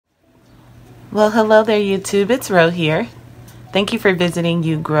Well, hello there, YouTube. It's Ro here. Thank you for visiting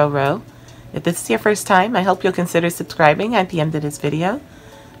You Grow Ro. If this is your first time, I hope you'll consider subscribing at the end of this video.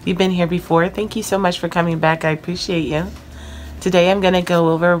 If you've been here before, thank you so much for coming back. I appreciate you. Today I'm going to go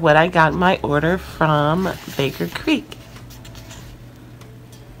over what I got in my order from Baker Creek.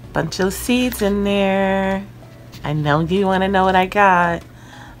 Bunch of seeds in there. I know you want to know what I got.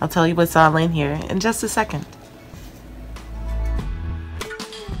 I'll tell you what's all in here in just a second.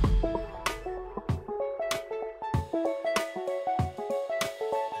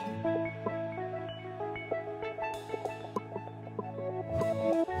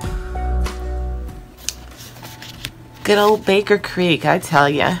 Good old Baker Creek, I tell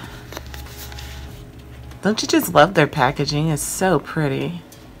ya. Don't you just love their packaging? It's so pretty.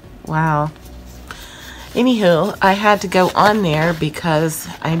 Wow. Anywho, I had to go on there because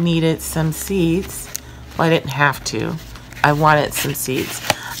I needed some seeds. Well, I didn't have to. I wanted some seeds.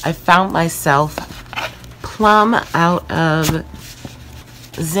 I found myself plumb out of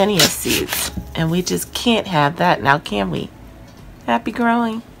zinnia seeds. And we just can't have that now, can we? Happy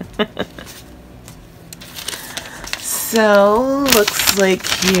growing. So, looks like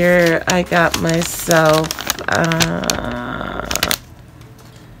here I got myself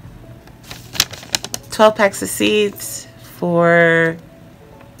 12 packs of seeds for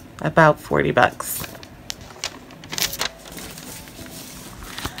about 40 bucks.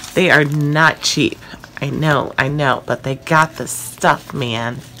 They are not cheap. I know, but they got the stuff,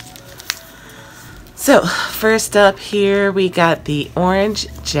 man. So, first up here we got the Orange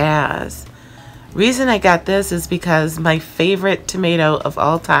Jazz. Reason I got this is because my favorite tomato of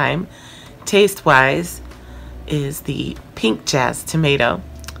all time, taste-wise, is the Pink Jazz tomato.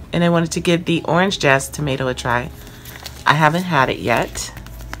 And I wanted to give the Orange Jazz tomato a try. I haven't had it yet.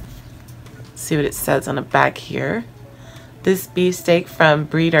 Let's see what it says on the back here. This beefsteak from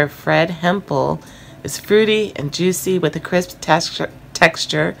breeder Fred Hempel is fruity and juicy with a crisp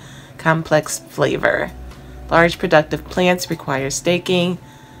texture, complex flavor. Large productive plants require staking.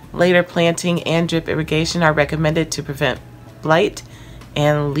 Later planting and drip irrigation are recommended to prevent blight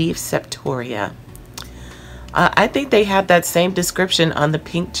and leaf septoria. I think they have that same description on the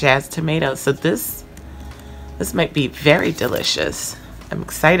Pink Jazz tomato, so this might be very delicious. I'm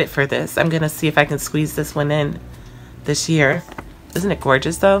excited for this. I'm gonna see if I can squeeze this one in this year. Isn't it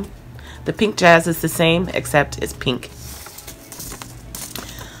gorgeous though? The Pink Jazz is the same except it's pink.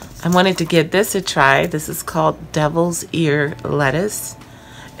 I wanted to give this a try. This is called Devil's Ear lettuce.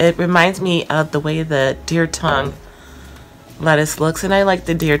 It reminds me of the way the deer tongue lettuce looks, and I like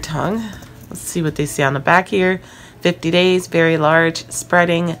the deer tongue. Let's see what they say on the back here. 50 days, very large,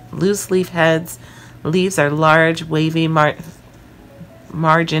 spreading, loose leaf heads. Leaves are large, wavy,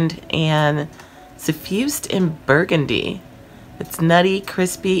 margined, and suffused in burgundy. It's nutty,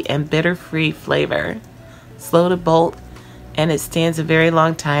 crispy, and bitter-free flavor. Slow to bolt, and it stands a very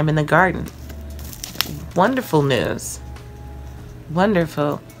long time in the garden. Wonderful news.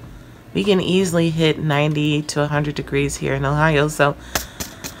 Wonderful. We can easily hit 90 to 100 degrees here in Ohio, so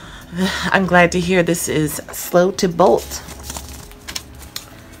I'm glad to hear this is slow to bolt.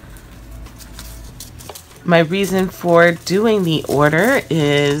 My reason for doing the order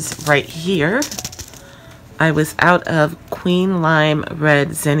is right here. I was out of Queen Lime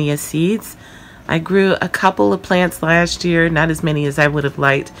Red Zinnia seeds. I grew a couple of plants last year, not as many as I would have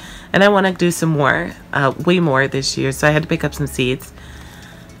liked, and I want to do some more, way more this year, so I had to pick up some seeds.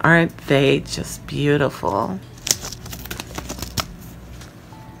 Aren't they just beautiful?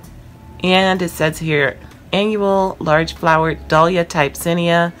 And it says here, annual large flowered dahlia type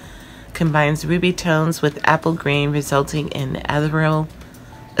zinnia combines ruby tones with apple green, resulting in ethereal,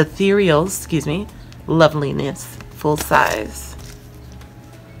 loveliness, full size.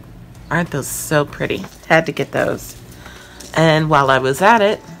 Aren't those so pretty? Had to get those. And while I was at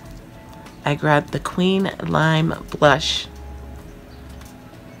it, I grabbed the Queen Lime Blush.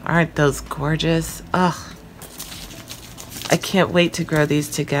 Aren't those gorgeous? Ugh. I can't wait to grow these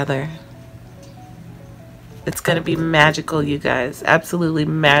together. It's going to be magical, you guys. Absolutely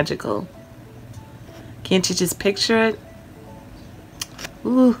magical. Can't you just picture it?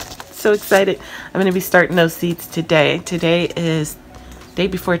 Ooh, so excited. I'm going to be starting those seeds today. Today is day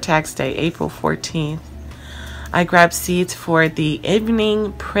before tax day, April 14th. I grabbed seeds for the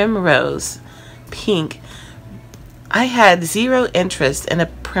Evening Primrose Pink. I had zero interest in a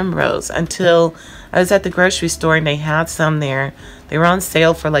primrose until I was at the grocery store and they had some there. They were on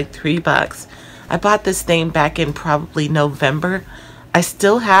sale for like $3. I bought this thing back in probably November. I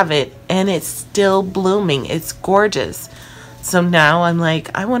still have it and it's still blooming. It's gorgeous. So now I'm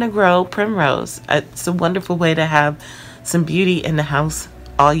like, I want to grow primrose. It's a wonderful way to have some beauty in the house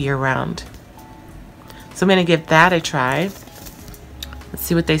all year round. So I'm going to give that a try. Let's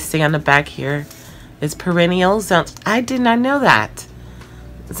see what they say on the back here. It's perennial zones. I did not know that.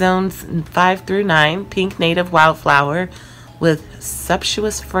 Zones 5 through 9, pink native wildflower with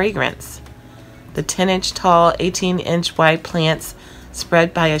sumptuous fragrance. The 10-inch tall, 18-inch wide plants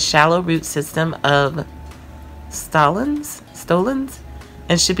spread by a shallow root system of stolons,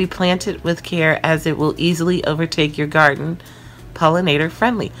 and should be planted with care as it will easily overtake your garden. Pollinator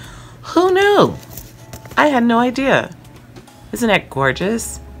friendly. Who knew? I had no idea. Isn't that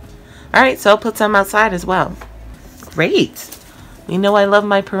gorgeous? Alright, so I'll put some outside as well. Great. You know I love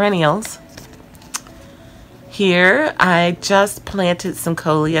my perennials. Here, I just planted some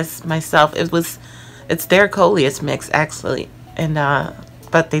coleus myself. It's their coleus mix actually, and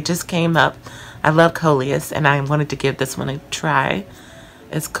but they just came up. I love coleus, and I wanted to give this one a try.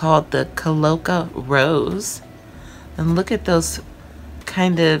 It's called the Coloca Rose, and look at those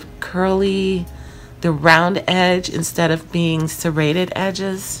kind of curly, the round edge instead of being serrated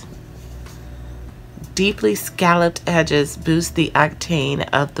edges. Deeply scalloped edges boost the octane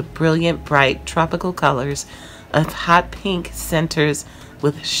of the brilliant, bright tropical colors of hot pink centers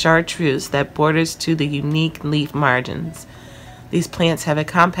with chartreuse that borders to the unique leaf margins. These plants have a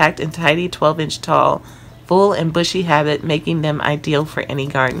compact and tidy 12-inch tall, full and bushy habit, making them ideal for any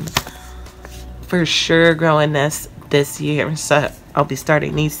garden. For sure growing this year, so I'll be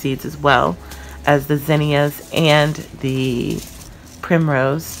starting these seeds as well as the zinnias and the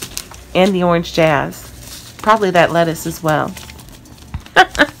primrose and the orange jazz. Probably that lettuce as well.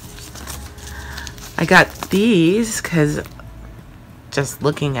 I got these because just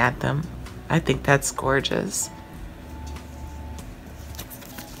looking at them, I think that's gorgeous.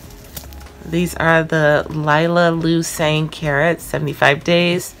 These are the Lila Lucerne carrots, 75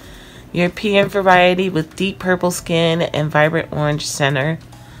 days. European variety with deep purple skin and vibrant orange center.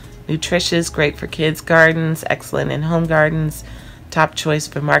 Nutritious, great for kids' gardens, excellent in home gardens. Top choice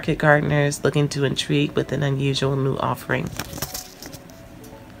for market gardeners looking to intrigue with an unusual new offering.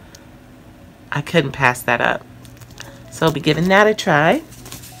 I couldn't pass that up. So I'll be giving that a try.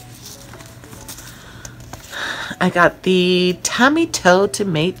 I got the tomato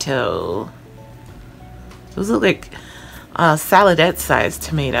tomato. Those look like saladette sized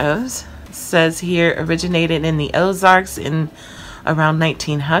tomatoes. It says here originated in the Ozarks in around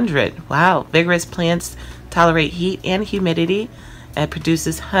 1900. Wow, vigorous plants tolerate heat and humidity and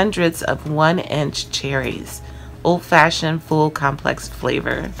produces hundreds of 1-inch cherries. Old-fashioned, full, complex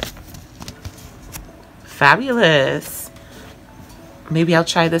flavor. Fabulous. Maybe I'll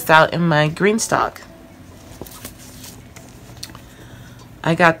try this out in my green stock.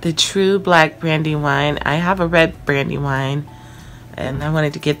 I got the True Black brandy wine. I have a red brandy wine, and I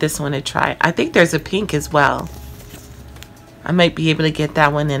wanted to get this one a try. I think there's a pink as well. I might be able to get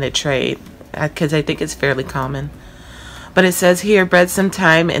that one in a trade because I think it's fairly common. But it says here, bred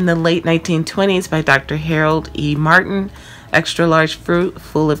sometime in the late 1920s by Dr. Harold E. Martin. Extra large fruit,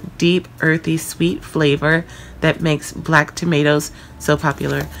 full of deep, earthy, sweet flavor that makes black tomatoes so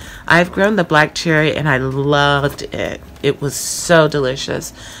popular. I've grown the black cherry and I loved it. It was so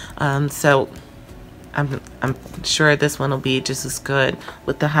delicious. So I'm sure this one will be just as good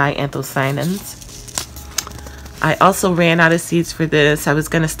with the high anthocyanins. I also ran out of seeds for this. I was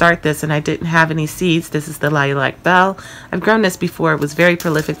going to start this and I didn't have any seeds. This is the Lilac Bell. I've grown this before. It was very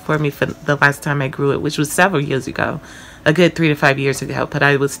prolific for me for the last time I grew it, which was several years ago. A good 3 to 5 years ago. But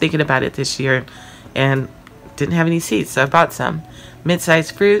I was thinking about it this year and didn't have any seeds, so I bought some.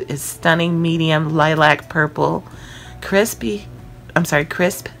 Mid-sized fruit is stunning medium lilac purple. Crisp,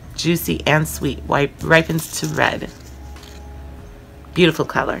 juicy, and sweet. Ripens to red. Beautiful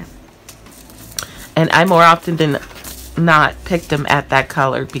color. And I more often than not picked them at that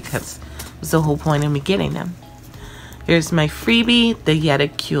color because it was the whole point of me getting them. Here's my freebie, the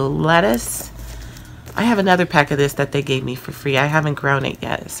Yeticule lettuce. I have another pack of this that they gave me for free. I haven't grown it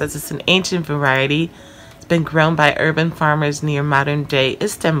yet. It says it's an ancient variety. It's been grown by urban farmers near modern-day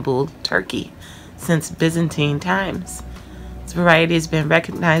Istanbul, Turkey, since Byzantine times. This variety has been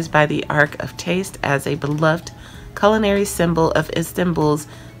recognized by the Ark of Taste as a beloved culinary symbol of Istanbul's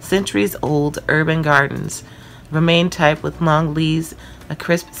centuries-old urban gardens. Romaine type with long leaves, a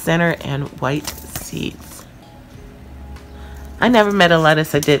crisp center, and white seeds. I never met a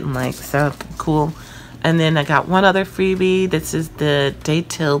lettuce I didn't like, so cool. And then I got one other freebie. This is the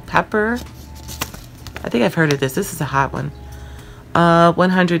datil pepper. I think I've heard of this. This is a hot one.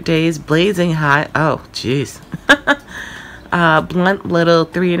 100 days, blazing hot. Oh, jeez. Blunt little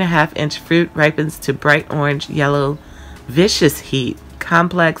 3.5-inch fruit ripens to bright orange, yellow, vicious heat,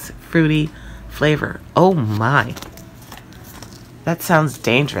 complex, fruity flavor. Oh my. That sounds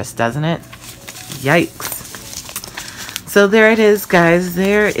dangerous, doesn't it? Yikes. So there it is, guys.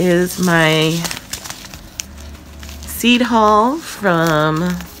 There is my seed haul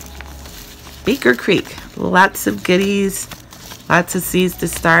from Baker Creek. Lots of goodies, lots of seeds to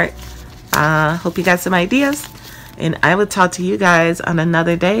start. Hope you got some ideas, and I will talk to you guys on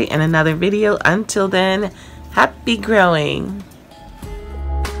another day and another video. Until then, happy growing.